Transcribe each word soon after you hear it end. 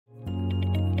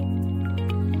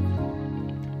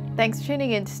Thanks for tuning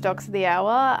in to Stocks of the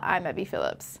Hour. I'm Abby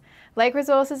Phillips. Lake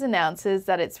Resources announces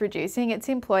that it's reducing its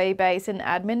employee base and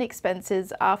admin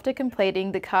expenses after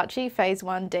completing the Kachi Phase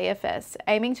 1 DFS,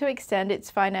 aiming to extend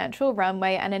its financial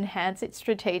runway and enhance its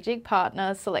strategic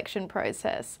partner selection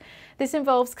process. This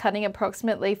involves cutting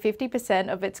approximately 50%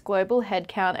 of its global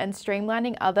headcount and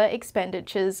streamlining other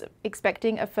expenditures,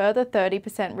 expecting a further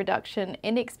 30% reduction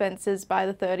in expenses by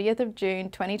the 30th of June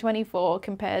 2024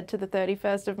 compared to the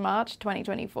 31st of March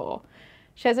 2024.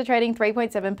 Shares are trading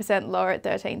 3.7% lower at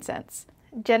 13 cents.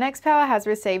 Genex Power has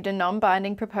received a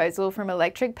non-binding proposal from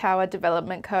Electric Power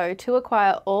Development Co. to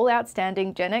acquire all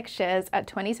outstanding Genex shares at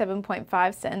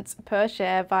 27.5 cents per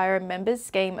share via a members'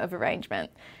 scheme of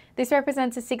arrangement. This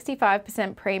represents a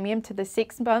 65% premium to the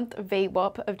 6-month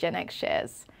VWAP of Genex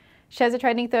shares. Shares are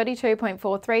trading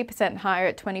 32.43% higher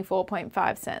at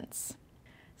 24.5 cents.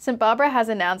 St Barbara has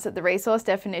announced that the resource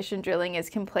definition drilling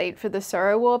is complete for the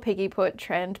Sorowar Piggyput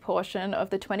Trend portion of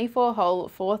the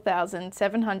 24-hole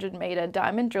 4,700-metre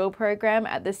diamond drill program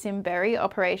at the Simberi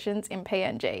operations in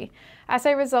PNG.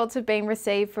 Assay results have been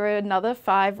received for another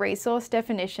 5 resource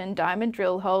definition diamond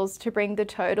drill holes to bring the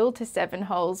total to 7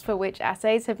 holes for which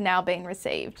assays have now been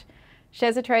received.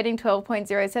 Shares are trading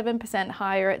 12.07%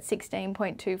 higher at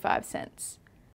 16.25 cents.